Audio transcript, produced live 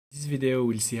This video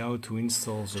will see how to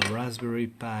install the Raspberry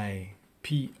Pi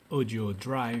P-Audio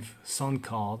Drive sound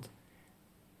card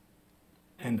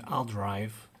and hard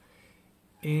drive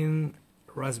in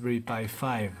Raspberry Pi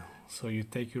 5. So you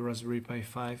take your Raspberry Pi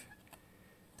 5,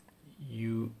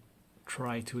 you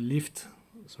try to lift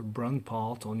the brown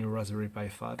part on your Raspberry Pi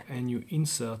 5 and you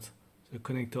insert the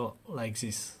connector like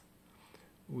this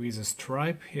with a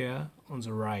stripe here on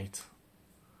the right.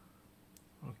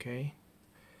 Okay,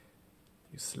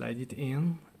 you slide it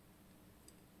in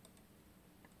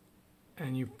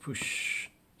and you push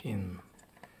in.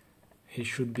 It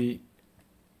should be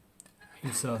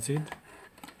inserted.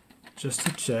 Just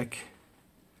to check,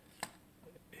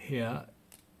 here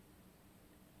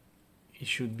it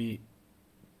should be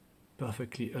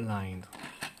perfectly aligned.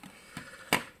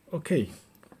 Okay,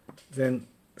 then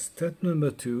step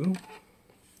number 2,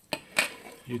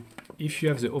 if you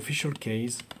have the official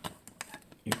case,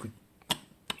 you could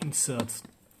insert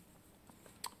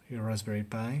your Raspberry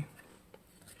Pi.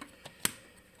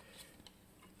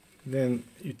 Then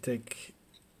you take,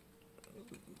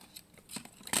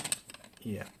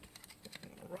 you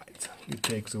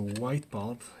take the white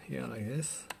part here like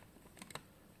this.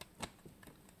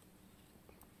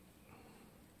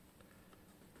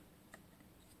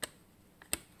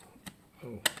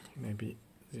 Oh, maybe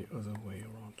the other way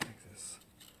around like this.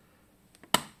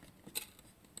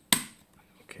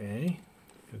 Okay,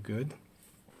 you're good.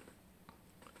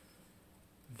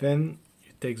 Then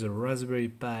you take the Raspberry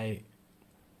Pi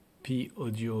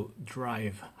P-Audio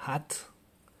Drive hat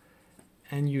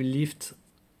and you lift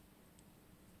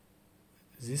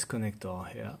this connector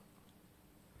here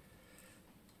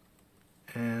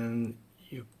and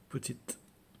you put it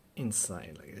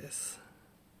inside like this.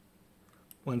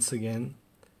 Once again,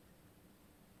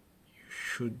 you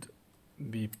should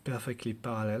be perfectly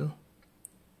parallel.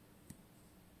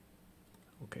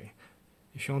 Okay,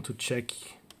 if you want to check,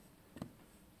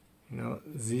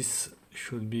 this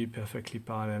should be perfectly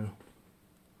parallel,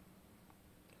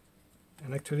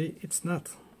 and actually it's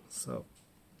not, so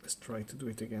let's try to do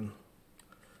it again.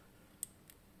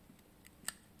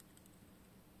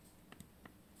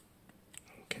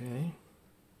 Okay,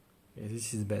 yeah,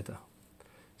 this is better.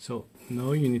 So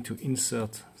now you need to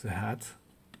insert the hat.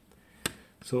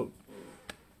 So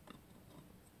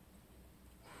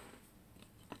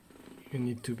you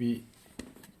need to be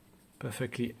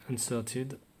perfectly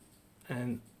inserted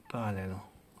and parallel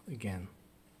again,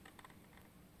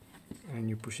 and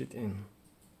you push it in.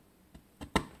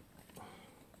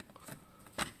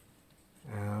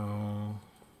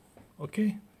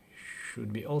 Okay,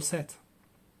 should be all set.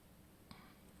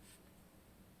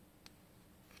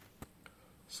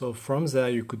 So from there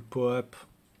you could power up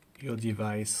your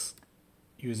device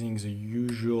using the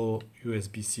usual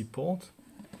USB-C port.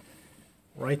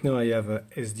 Right now I have a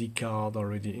SD card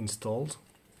already installed.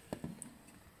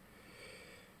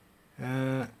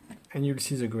 And you'll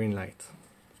see the green light.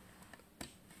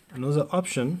 Another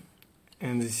option,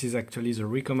 and this is actually the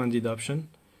recommended option,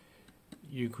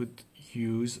 you could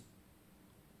use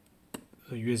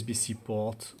the USB-C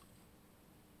port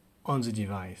on the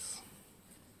device.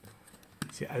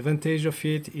 The advantage of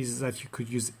it is that you could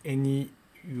use any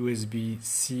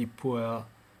USB-C power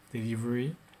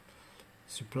delivery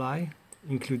supply,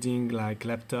 including like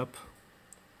laptop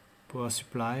power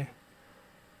supply,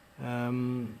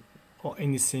 or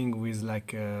anything with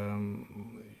like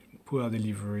power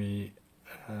delivery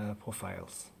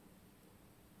profiles.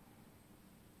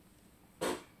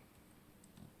 So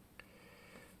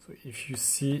if you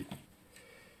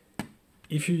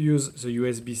use the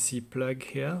USB-C plug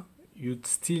here, you'd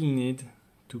still need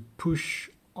to push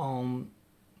on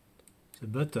the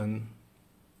button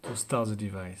to start the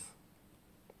device.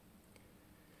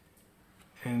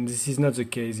 And this is not the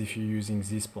case if you're using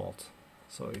this port,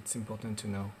 so it's important to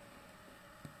know.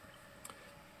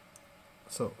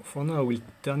 So for now I will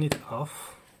turn it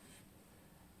off,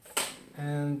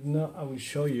 and now I will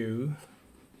show you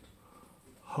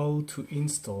how to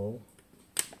install.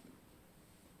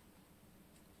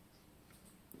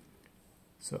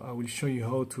 So I will show you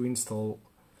how to install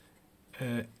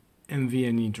a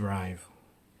NVMe drive.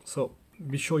 So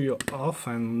be sure you're off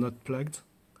and not plugged.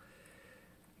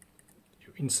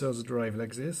 You insert the drive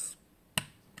like this.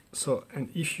 So, and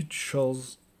if you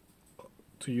chose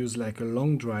to use like a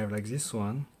long drive like this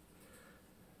one,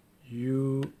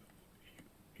 you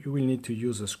will need to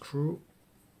use a screw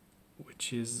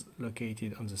which is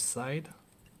located on the side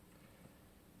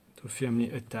to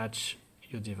firmly attach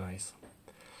your device.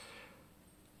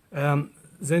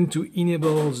 Then to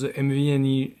enable the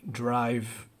NVMe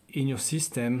drive in your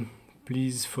system,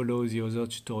 please follow the other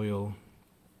tutorial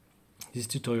This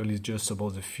tutorial is just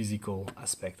about the physical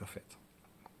aspect of it.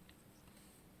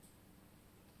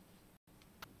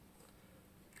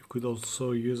 You could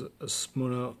also use a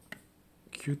smaller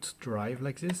cute drive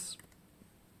like this.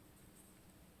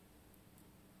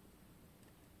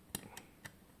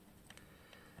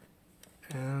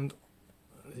 And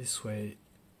this way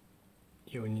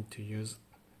you will need to use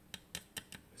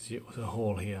the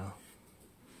hole here.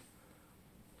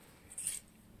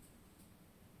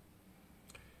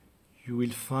 You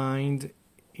will find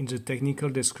in the technical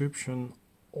description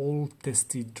all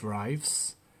tested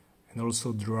drives and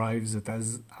also drives that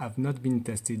have not been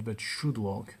tested but should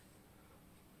work.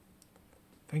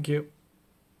 Thank you.